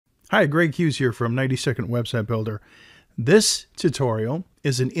Hi, Greg Hughes here from 90-Second Website Builder. This tutorial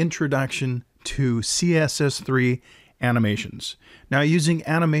is an introduction to CSS3 animations. Now, using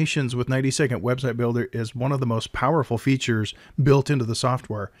animations with 90-Second Website Builder is one of the most powerful features built into the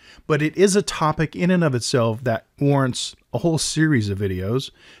software, but it is a topic in and of itself that warrants a whole series of videos.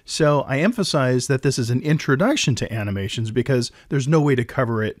 So I emphasize that this is an introduction to animations because there's no way to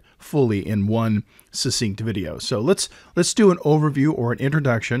cover it fully in one succinct video. So let's do an overview or an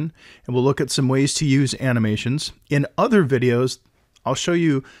introduction, and we'll look at some ways to use animations. In other videos, I'll show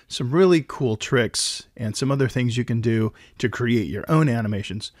you some really cool tricks and some other things you can do to create your own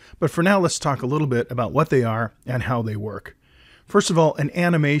animations. But for now, let's talk a little bit about what they are and how they work. First of all, an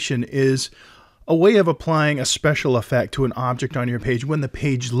animation is a way of applying a special effect to an object on your page. When the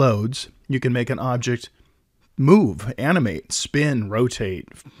page loads, you can make an object move, animate, spin,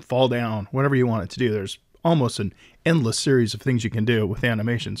 rotate, fall down, whatever you want it to do. There's almost an endless series of things you can do with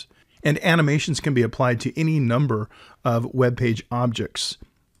animations. And animations can be applied to any number of web page objects.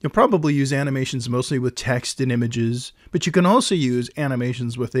 You'll probably use animations mostly with text and images, but you can also use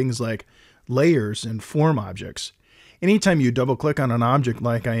animations with things like layers and form objects. Anytime you double click on an object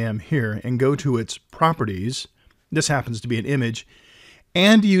like I am here and go to its properties, this happens to be an image,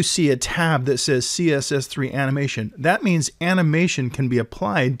 and you see a tab that says CSS3 animation, that means animation can be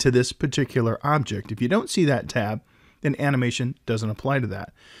applied to this particular object. If you don't see that tab, then animation doesn't apply to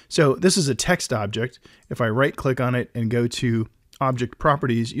that. So this is a text object. If I right click on it and go to object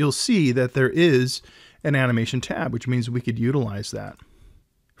properties, you'll see that there is an animation tab, which means we could utilize that.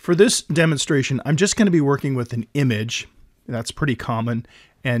 For this demonstration, I'm just going to be working with an image. That's pretty common,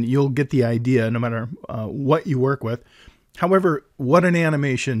 and you'll get the idea no matter what you work with. However, what an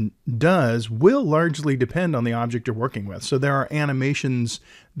animation does will largely depend on the object you're working with. So there are animations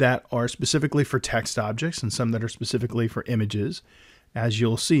that are specifically for text objects and some that are specifically for images, as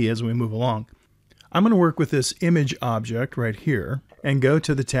you'll see as we move along. I'm going to work with this image object right here and go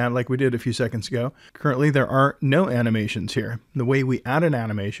to the tab like we did a few seconds ago. Currently, there are no animations here. The way we add an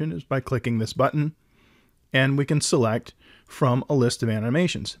animation is by clicking this button, and we can select from a list of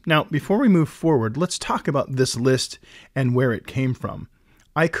animations. Now, before we move forward, let's talk about this list and where it came from.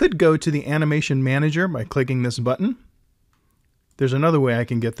 I could go to the animation manager by clicking this button. There's another way I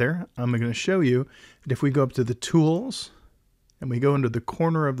can get there. I'm going to show you that if we go up to the tools and we go into the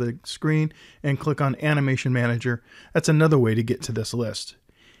corner of the screen and click on animation manager, that's another way to get to this list.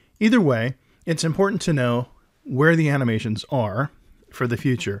 Either way, it's important to know where the animations are for the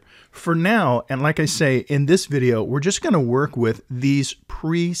future. For now, and like I say, in this video, we're just going to work with these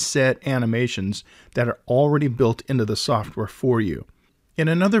preset animations that are already built into the software for you. In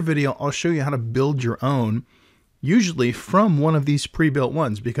another video, I'll show you how to build your own, usually from one of these pre-built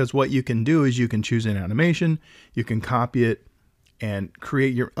ones, because what you can do is you can choose an animation, you can copy it, and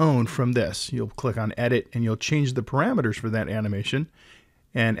create your own from this. You'll click on edit and you'll change the parameters for that animation.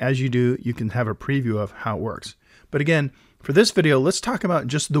 And as you do, you can have a preview of how it works. But again, for this video, let's talk about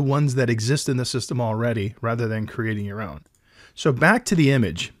just the ones that exist in the system already rather than creating your own. So back to the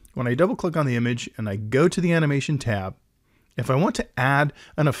image. When I double click on the image and I go to the animation tab, if I want to add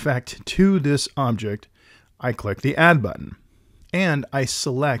an effect to this object, I click the add button and I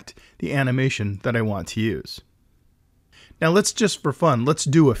select the animation that I want to use. Now let's just for fun, let's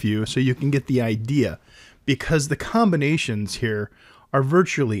do a few so you can get the idea, because the combinations here are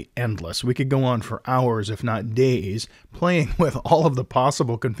virtually endless. We could go on for hours, if not days, playing with all of the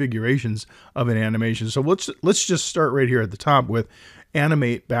possible configurations of an animation. So let's just start right here at the top with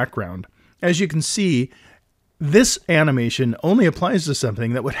animate background. As you can see, this animation only applies to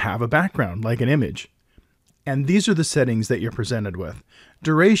something that would have a background, like an image. And these are the settings that you're presented with.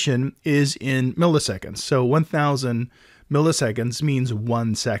 Duration is in milliseconds. So 1000 milliseconds means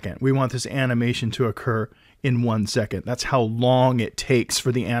 1 second. We want this animation to occur in 1 second. That's how long it takes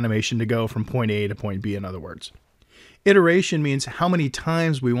for the animation to go from point A to point B, in other words. Iteration means how many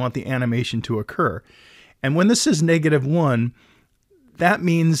times we want the animation to occur. And when this is -1, that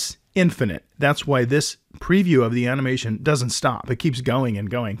means infinite. That's why this preview of the animation doesn't stop. It keeps going and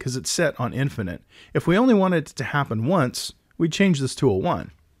going because it's set on infinite. If we only wanted it to happen once, we'd change this to a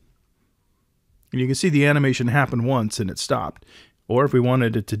 1. And you can see the animation happened once and it stopped. Or if we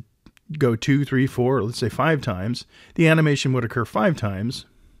wanted it to go 2, 3, 4, or let's say 5 times, the animation would occur 5 times,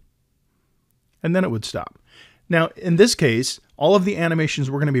 and then it would stop. Now, in this case, all of the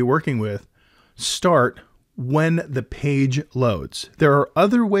animations we're going to be working with start when the page loads. There are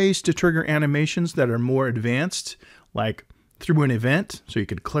other ways to trigger animations that are more advanced, like through an event. So you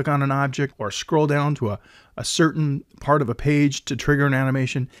could click on an object or scroll down to a certain part of a page to trigger an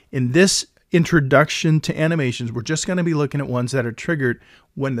animation. In this introduction to animations, we're just going to be looking at ones that are triggered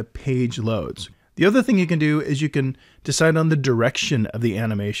when the page loads. The other thing you can do is you can decide on the direction of the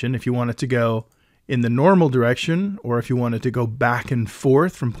animation, if you want it to go in the normal direction, or if you want it to go back and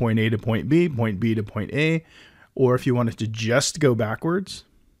forth from point A to point B to point A, or if you want it to just go backwards,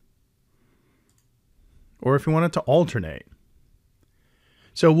 or if you want it to alternate.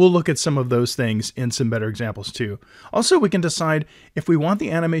 So we'll look at some of those things in some better examples too. Also, we can decide if we want the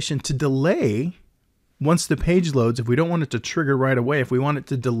animation to delay once the page loads. If we don't want it to trigger right away, if we want it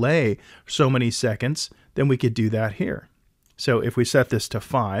to delay so many seconds, then we could do that here. So if we set this to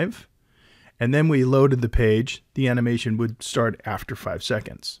 5, and then we loaded the page, the animation would start after 5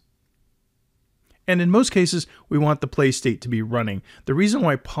 seconds. And in most cases, we want the play state to be running. The reason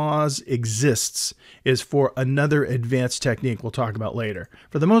why pause exists is for another advanced technique we'll talk about later.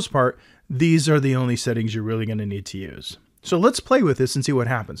 For the most part, these are the only settings you're really going to need to use. So let's play with this and see what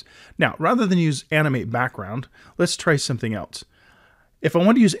happens. Now, rather than use animate background, let's try something else. If I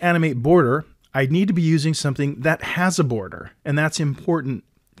want to use animate border, I need to be using something that has a border, and that's important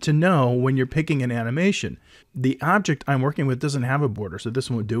to know when you're picking an animation. The object I'm working with doesn't have a border, so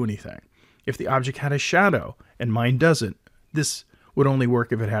this won't do anything. If the object had a shadow and mine doesn't, this would only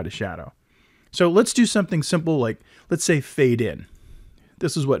work if it had a shadow. So let's do something simple like, let's say fade in.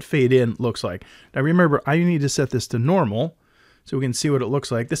 This is what fade in looks like. Now remember, I need to set this to normal so we can see what it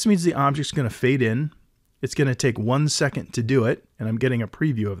looks like. This means the object's going to fade in. It's going to take 1 second to do it, and I'm getting a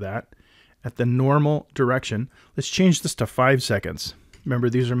preview of that at the normal direction. Let's change this to 5 seconds. Remember,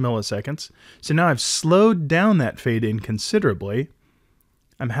 these are milliseconds. So now I've slowed down that fade in considerably.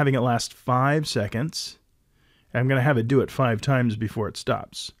 I'm having it last 5 seconds. I'm going to have it do it 5 times before it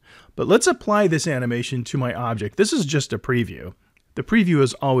stops. But let's apply this animation to my object. This is just a preview. The preview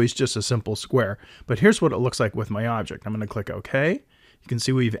is always just a simple square, but here's what it looks like with my object. I'm going to click OK. You can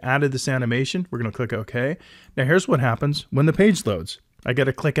see we've added this animation. We're going to click OK. Now here's what happens when the page loads. I got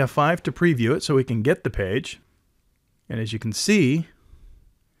to click F5 to preview it so we can get the page. And as you can see,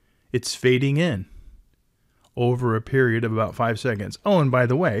 it's fading in over a period of about 5 seconds. Oh, and by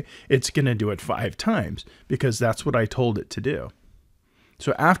the way, it's going to do it 5 times because that's what I told it to do.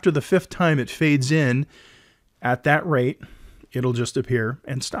 So after the 5th time it fades in at that rate, it'll just appear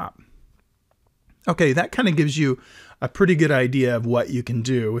and stop. Okay, that kind of gives you a pretty good idea of what you can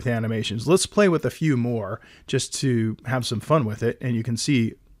do with animations. Let's play with a few more just to have some fun with it, and you can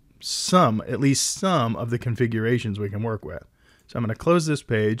see at least some of the configurations we can work with. So I'm going to close this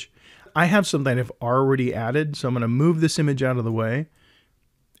page. I have something I've already added, so I'm going to move this image out of the way.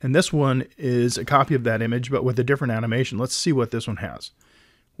 And this one is a copy of that image, but with a different animation. Let's see what this one has.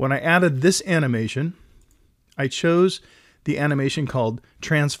 When I added this animation, I chose the animation called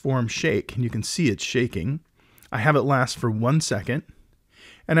Transform Shake, and you can see it's shaking. I have it last for 1 second,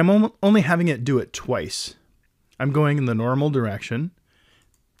 and I'm only having it do it twice. I'm going in the normal direction.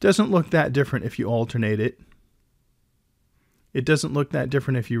 Doesn't look that different if you alternate it. It doesn't look that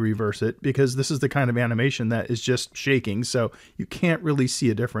different if you reverse it, because this is the kind of animation that is just shaking, so you can't really see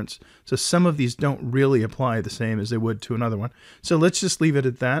a difference. So some of these don't really apply the same as they would to another one. So let's just leave it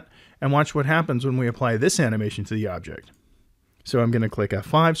at that and watch what happens when we apply this animation to the object. So I'm going to click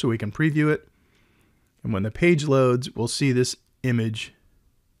F5 so we can preview it. And when the page loads, we'll see this image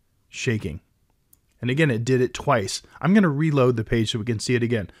shaking. And again, it did it twice. I'm going to reload the page so we can see it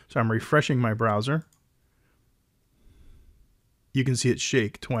again. So I'm refreshing my browser. You can see it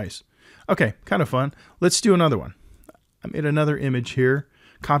shake twice. Okay, kind of fun. Let's do another one. I made another image here,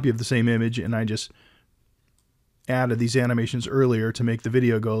 copy of the same image, and I just added these animations earlier to make the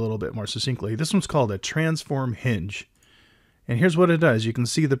video go a little bit more succinctly. This one's called a Transform Hinge. And here's what it does. You can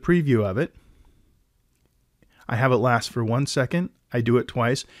see the preview of it. I have it last for 1 second. I do it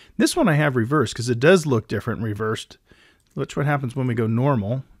twice. This one I have reversed because it does look different reversed. Watch what happens when we go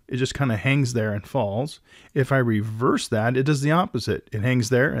normal. It just kind of hangs there and falls. If I reverse that, it does the opposite. It hangs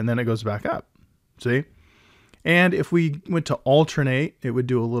there and then it goes back up. See? And if we went to alternate, it would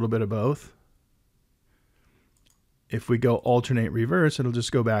do a little bit of both. If we go alternate reverse, it'll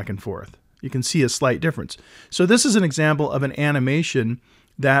just go back and forth. You can see a slight difference. So this is an example of an animation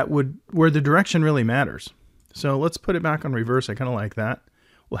where the direction really matters. So let's put it back on reverse. I kind of like that.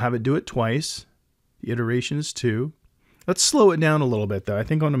 We'll have it do it twice. The iteration is 2. Let's slow it down a little bit though. I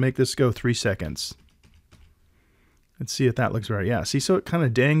think I want to make this go 3 seconds. Let's see if that looks right. Yeah, see, so it kind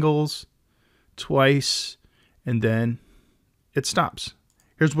of dangles twice and then it stops.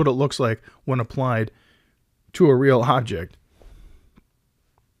 Here's what it looks like when applied to a real object.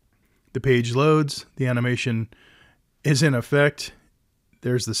 The page loads, the animation is in effect.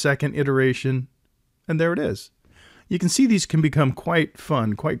 There's the second iteration, and there it is. You can see these can become quite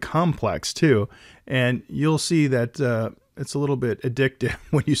fun, quite complex too. And you'll see that it's a little bit addictive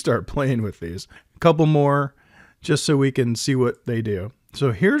when you start playing with these. A couple more just so we can see what they do.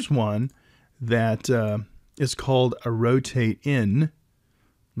 So here's one that is called a rotate in. Let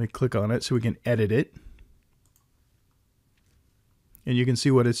me click on it so we can edit it. And you can see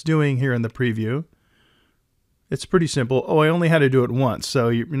what it's doing here in the preview. It's pretty simple. Oh, I only had to do it once, so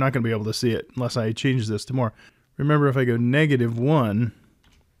you're not going to be able to see it unless I change this to more. Remember, if I go -1,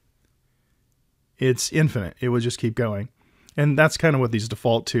 it's infinite. It will just keep going. And that's kind of what these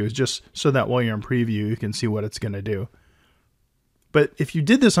default to, is just so that while you're in preview, you can see what it's going to do. But if you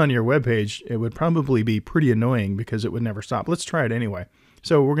did this on your web page, it would probably be pretty annoying because it would never stop. Let's try it anyway.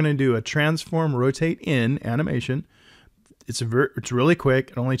 So we're going to do a transform rotate in animation. It's really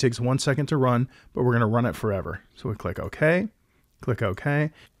quick. It only takes 1 second to run, but we're going to run it forever. So we click OK,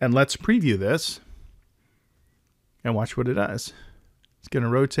 and let's preview this and watch what it does. It's going to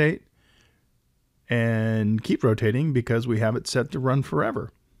rotate and keep rotating because we have it set to run forever.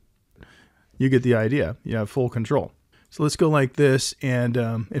 You get the idea. You have full control. So let's go like this, and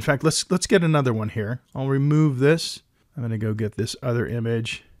in fact, let's get another one here. I'll remove this. I'm going to go get this other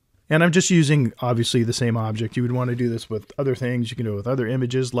image. And I'm just using, obviously, the same object. You would want to do this with other things. You can do it with other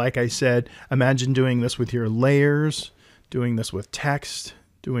images. Like I said, imagine doing this with your layers, doing this with text,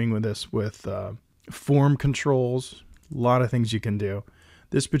 doing this with form controls. A lot of things you can do.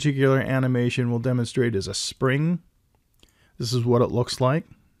 This particular animation we'll demonstrate is a spring. This is what it looks like.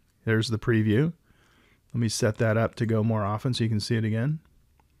 There's the preview. Let me set that up to go more often so you can see it again.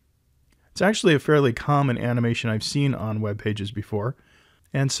 It's actually a fairly common animation I've seen on web pages before.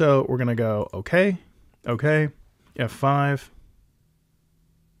 And so we're going to go OK, OK, F5,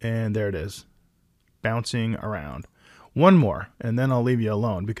 and there it is, bouncing around. One more, and then I'll leave you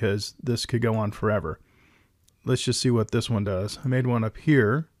alone because this could go on forever. Let's just see what this one does. I made one up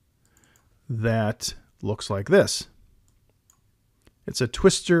here that looks like this. It's a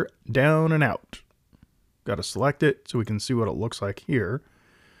twister down and out. Got to select it so we can see what it looks like here.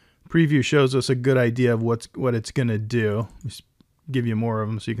 Preview shows us a good idea of what it's going to do. Let me give you more of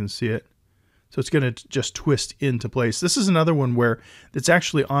them so you can see it. So it's going to just twist into place. This is another one where it's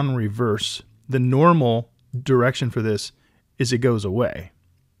actually on reverse. The normal direction for this is it goes away.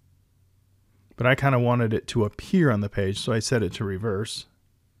 But I kind of wanted it to appear on the page, so I set it to reverse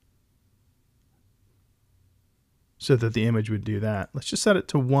so that the image would do that. Let's just set it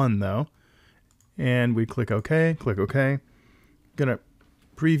to 1 though. And we click OK, click OK. Gonna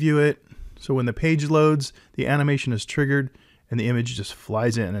preview it. So when the page loads, the animation is triggered and the image just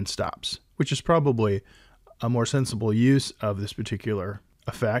flies in and stops, which is probably a more sensible use of this particular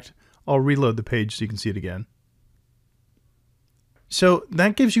effect. I'll reload the page so you can see it again. So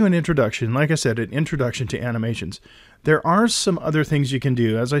that gives you an introduction, like I said, an introduction to animations. There are some other things you can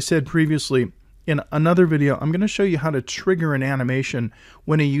do. As I said previously, in another video, I'm going to show you how to trigger an animation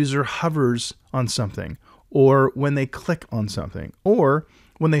when a user hovers on something, or when they click on something, or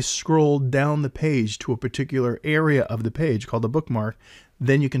when they scroll down the page to a particular area of the page called a bookmark.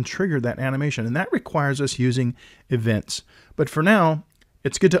 Then you can trigger that animation, and that requires us using events. But for now,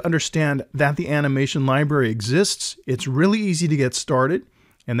 it's good to understand that the animation library exists. It's really easy to get started,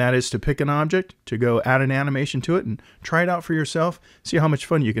 and that is to pick an object, to go add an animation to it, and try it out for yourself. See how much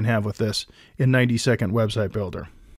fun you can have with this in 90-second website builder.